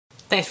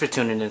Thanks for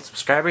tuning in,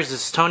 subscribers.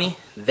 This is Tony,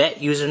 that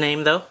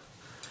username though.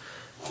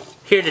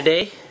 Here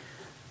today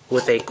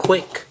with a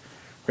quick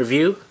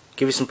review,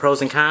 give you some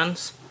pros and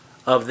cons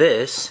of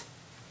this.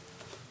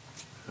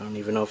 I don't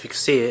even know if you can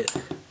see it.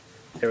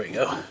 There we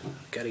go.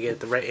 Gotta get it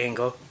the right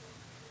angle.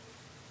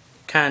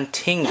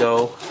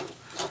 Contigo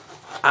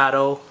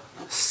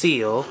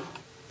Autoseal.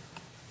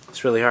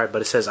 It's really hard,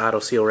 but it says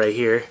Autoseal right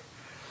here.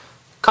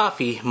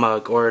 Coffee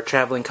mug or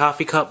traveling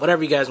coffee cup,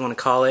 whatever you guys want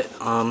to call it.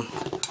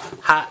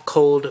 Hot,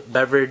 cold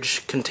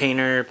beverage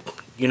container,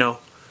 you know,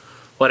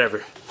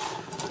 whatever.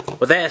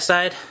 With that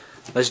aside,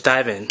 let's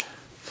dive in.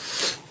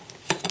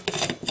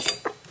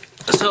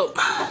 So,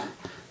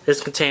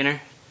 this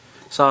container,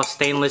 it's all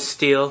stainless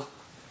steel,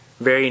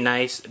 very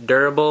nice,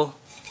 durable,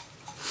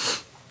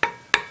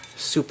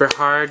 super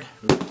hard.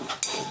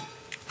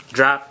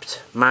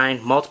 Dropped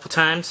mine multiple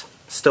times,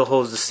 still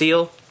holds the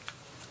seal,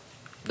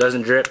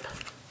 doesn't drip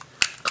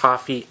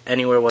coffee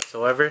anywhere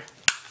whatsoever.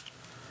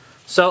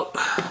 So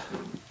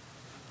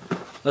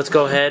let's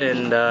go ahead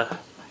and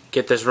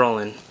get this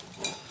rolling.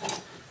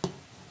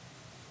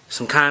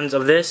 Some cons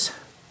of this: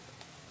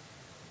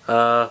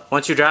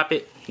 once you drop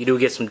it, you do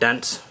get some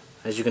dents,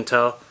 as you can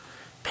tell.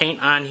 Paint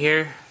on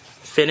here,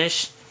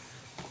 finish,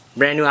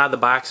 brand new out of the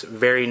box,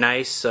 very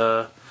nice.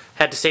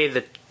 Had to say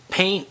the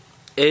paint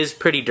is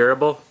pretty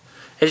durable.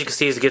 As you can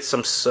see, it gets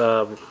some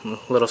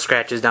little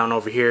scratches down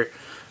over here,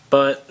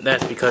 but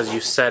that's because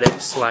you set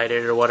it, slide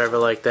it, or whatever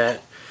like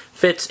that.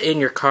 Fits in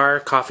your car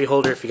coffee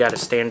holder. If you got a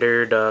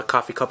standard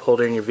coffee cup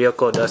holder in your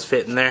vehicle, it does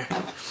fit in there.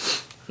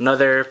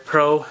 Another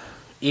pro: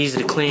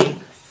 easy to clean.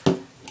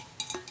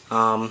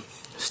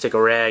 Stick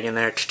a rag in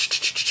there,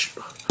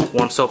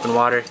 warm soap and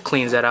water,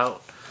 cleans that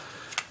out.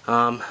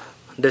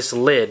 This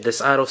lid, this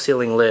auto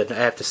sealing lid, I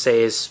have to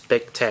say is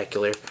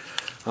spectacular.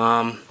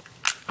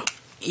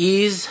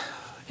 Ease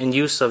and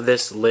use of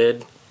this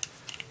lid,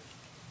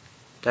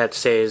 I have to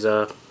say, is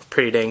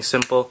pretty dang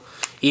simple.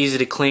 Easy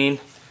to clean.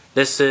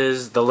 This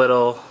is the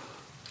little,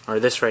 or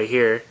this right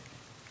here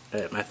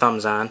that my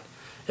thumb's on,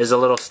 is a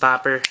little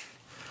stopper.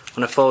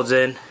 When it folds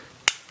in,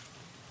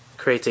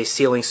 creates a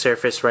sealing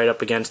surface right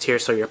up against here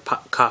so your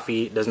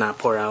coffee does not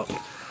pour out.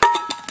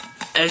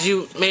 As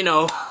you may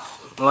know,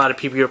 a lot of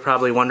people are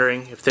probably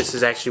wondering if this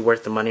is actually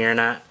worth the money or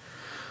not.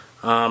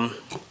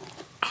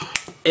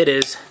 It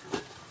is.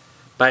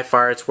 By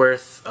far, it's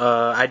worth.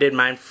 I did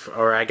mine,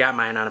 I got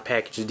mine on a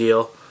package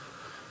deal.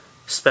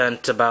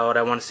 Spent about,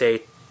 I want to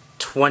say,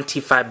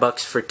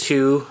 $25 for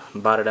two.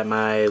 Bought it at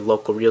my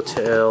local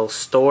retail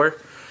store,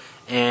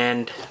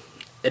 and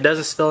it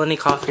doesn't spill any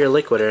coffee or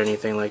liquid or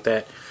anything like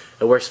that.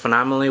 It works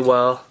phenomenally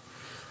well.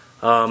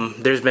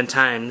 There's been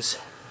times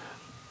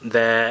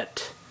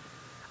that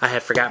I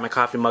have forgot my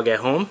coffee mug at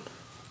home,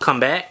 come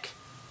back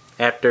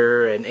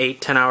after an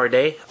 8-10 hour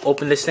day,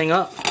 open this thing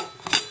up,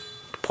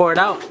 pour it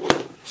out,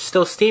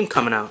 still steam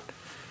coming out.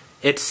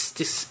 It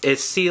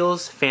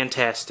seals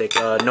fantastic,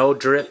 no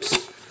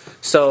drips.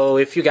 So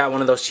if you got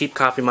one of those cheap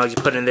coffee mugs,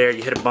 you put it in there,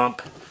 you hit a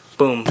bump,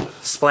 boom,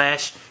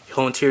 splash, your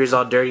whole interior's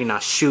all dirty. Now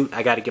shoot,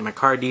 I gotta get my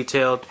car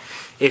detailed.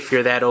 If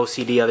you're that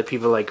OCD, other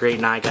people are like, great,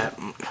 now I got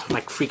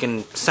my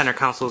freaking center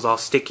consoles all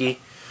sticky,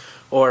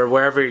 or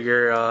wherever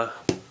your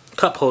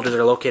cup holders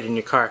are located in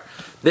your car.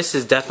 This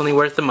is definitely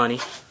worth the money.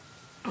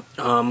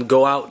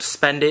 Go out,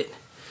 spend it.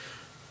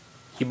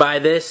 You buy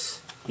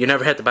this, you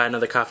never have to buy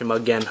another coffee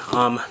mug again.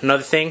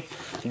 Another thing,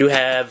 I do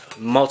have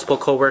multiple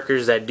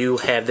coworkers that do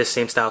have this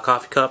same style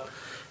coffee cup.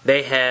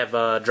 They have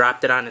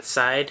dropped it on its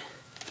side,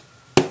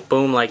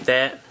 boom, like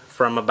that,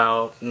 from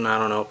about, I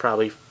don't know,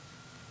 probably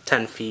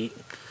 10 feet,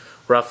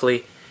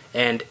 roughly,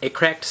 and it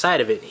cracked the side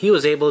of it. He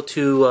was able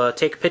to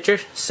take a picture,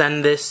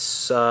 send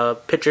this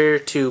picture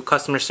to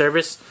customer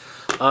service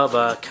of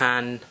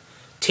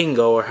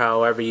Contigo, or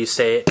however you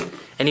say it,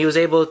 and he was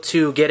able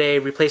to get a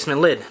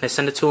replacement lid. They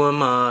sent it to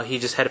him. He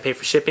just had to pay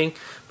for shipping,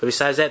 but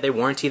besides that, they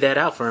warranty that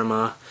out for him.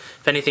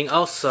 If anything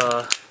else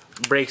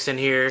breaks in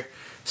here,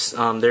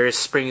 there is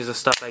springs and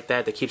stuff like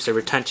that that keeps the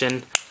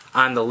retention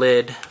on the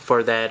lid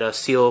for that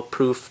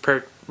seal-proof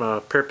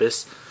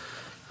purpose.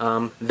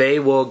 They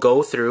will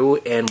go through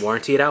and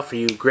warranty it out for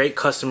you. Great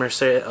customer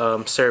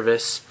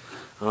service.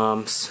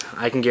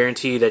 I can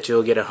guarantee you that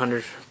you'll get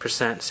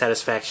 100%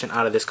 satisfaction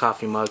out of this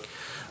coffee mug.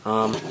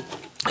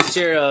 It's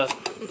your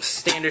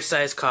standard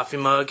size coffee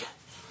mug.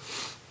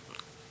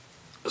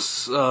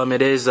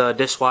 It is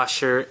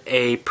dishwasher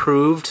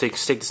approved, so you can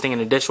stick this thing in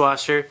the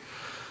dishwasher,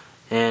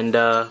 and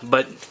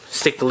but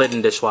stick the lid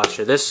in the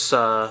dishwasher. This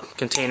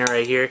container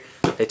right here,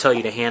 they tell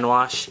you to hand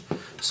wash,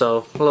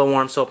 so a little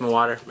warm soap and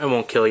water, it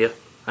won't kill you.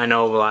 I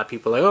know a lot of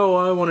people are like, oh,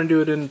 I want to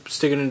do it and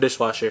stick it in the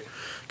dishwasher.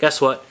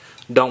 Guess what?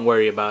 Don't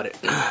worry about it.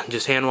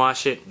 Just hand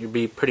wash it. You'll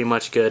be pretty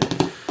much good.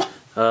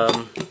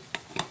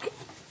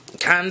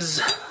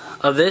 Cons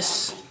of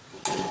this.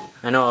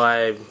 I know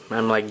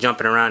I'm like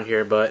jumping around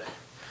here, but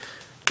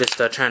just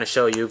trying to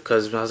show you,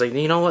 because I was like,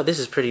 you know what? This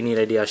is a pretty neat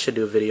idea. I should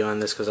do a video on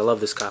this because I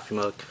love this coffee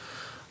mug.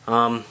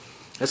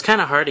 It's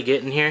kind of hard to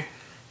get in here,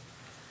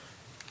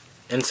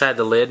 inside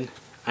the lid.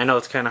 I know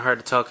it's kind of hard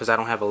to tell because I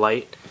don't have a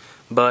light,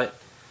 but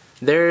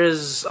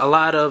there's a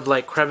lot of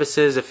like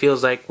crevices, it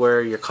feels like,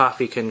 where your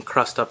coffee can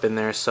crust up in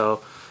there.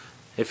 So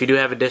if you do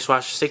have a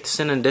dishwasher, stick this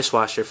in a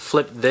dishwasher.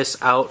 Flip this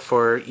out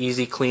for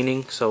easy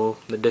cleaning so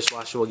the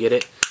dishwasher will get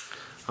it.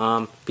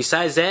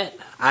 Besides that,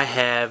 I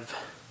have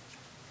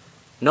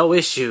no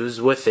issues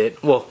with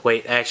it. Well,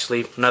 wait,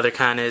 actually, another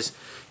con is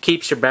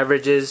keeps your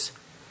beverages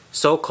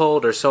so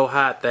cold or so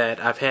hot that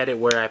I've had it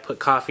where I put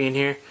coffee in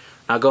here.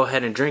 I'll go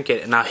ahead and drink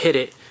it, and I'll hit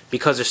it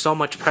because there's so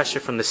much pressure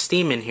from the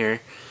steam in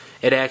here.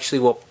 It actually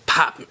will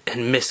pop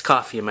and mist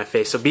coffee in my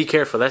face. So be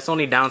careful. That's the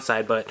only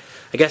downside, but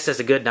I guess that's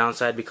a good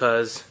downside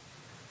because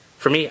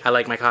for me, I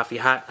like my coffee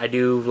hot. I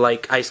do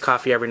like iced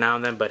coffee every now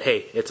and then, but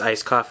hey, it's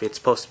iced coffee. It's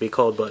supposed to be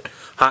cold, but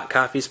hot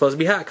coffee is supposed to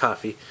be hot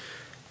coffee.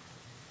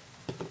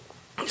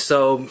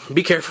 So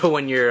be careful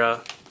when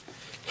you're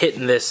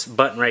hitting this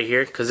button right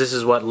here, because this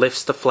is what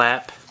lifts the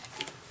flap.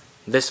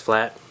 This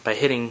flap. By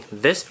hitting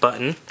this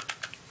button,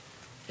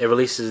 it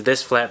releases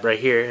this flap right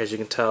here, as you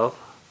can tell.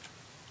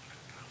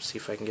 See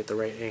if I can get the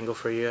right angle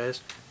for you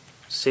guys.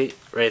 See?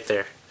 Right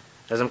there.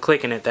 As I'm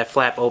clicking it, that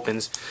flap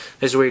opens.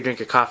 This is where you drink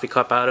your coffee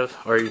cup out of,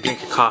 or you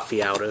drink your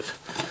coffee out of.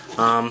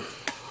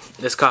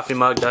 This coffee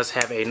mug does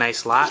have a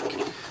nice lock,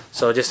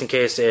 so just in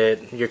case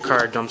your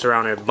car jumps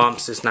around and it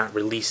bumps, it's not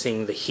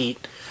releasing the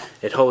heat.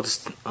 It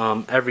holds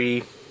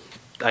every,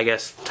 I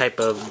guess, type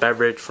of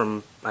beverage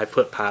from, I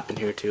put pop in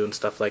here too and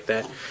stuff like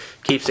that.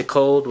 Keeps it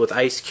cold with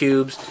ice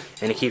cubes,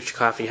 and it keeps your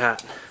coffee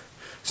hot.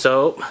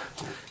 So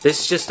this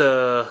is just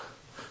a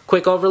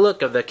quick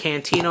overlook of the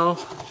Contigo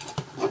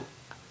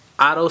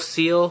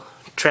Autoseal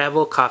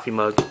travel coffee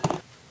mug.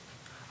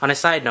 On a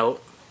side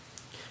note,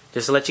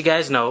 just to let you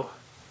guys know,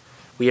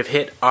 we have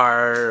hit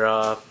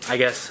our, I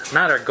guess,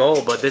 not our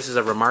goal, but this is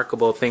a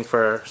remarkable thing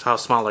for how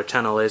small our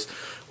channel is.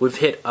 We've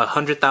hit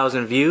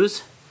 100,000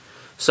 views.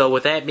 So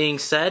with that being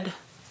said,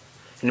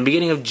 in the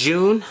beginning of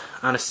June,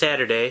 on a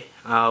Saturday,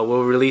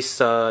 we'll release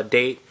a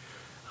date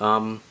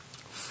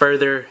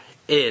further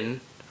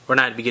in, or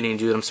not at the beginning of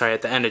June, I'm sorry,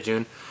 at the end of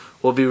June.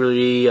 We'll be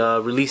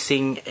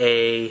releasing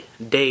a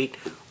date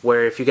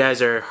where if you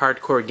guys are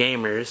hardcore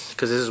gamers,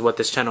 because this is what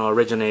this channel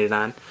originated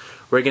on,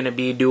 we're going to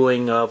be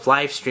doing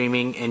live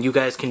streaming, and you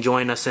guys can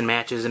join us in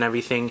matches and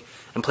everything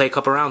and play a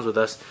couple rounds with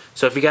us.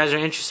 So if you guys are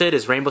interested,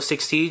 it's Rainbow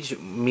Six Siege.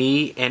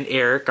 Me and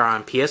Eric are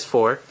on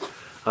PS4.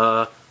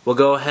 We'll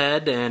go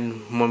ahead,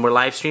 and when we're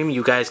live streaming,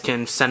 you guys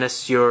can send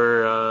us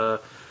your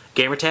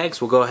gamer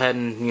tags. We'll go ahead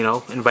and, you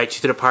know, invite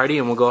you to the party,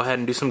 and we'll go ahead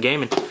and do some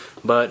gaming.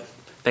 But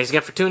thanks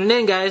again for tuning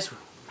in, guys.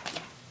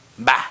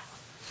 Bye.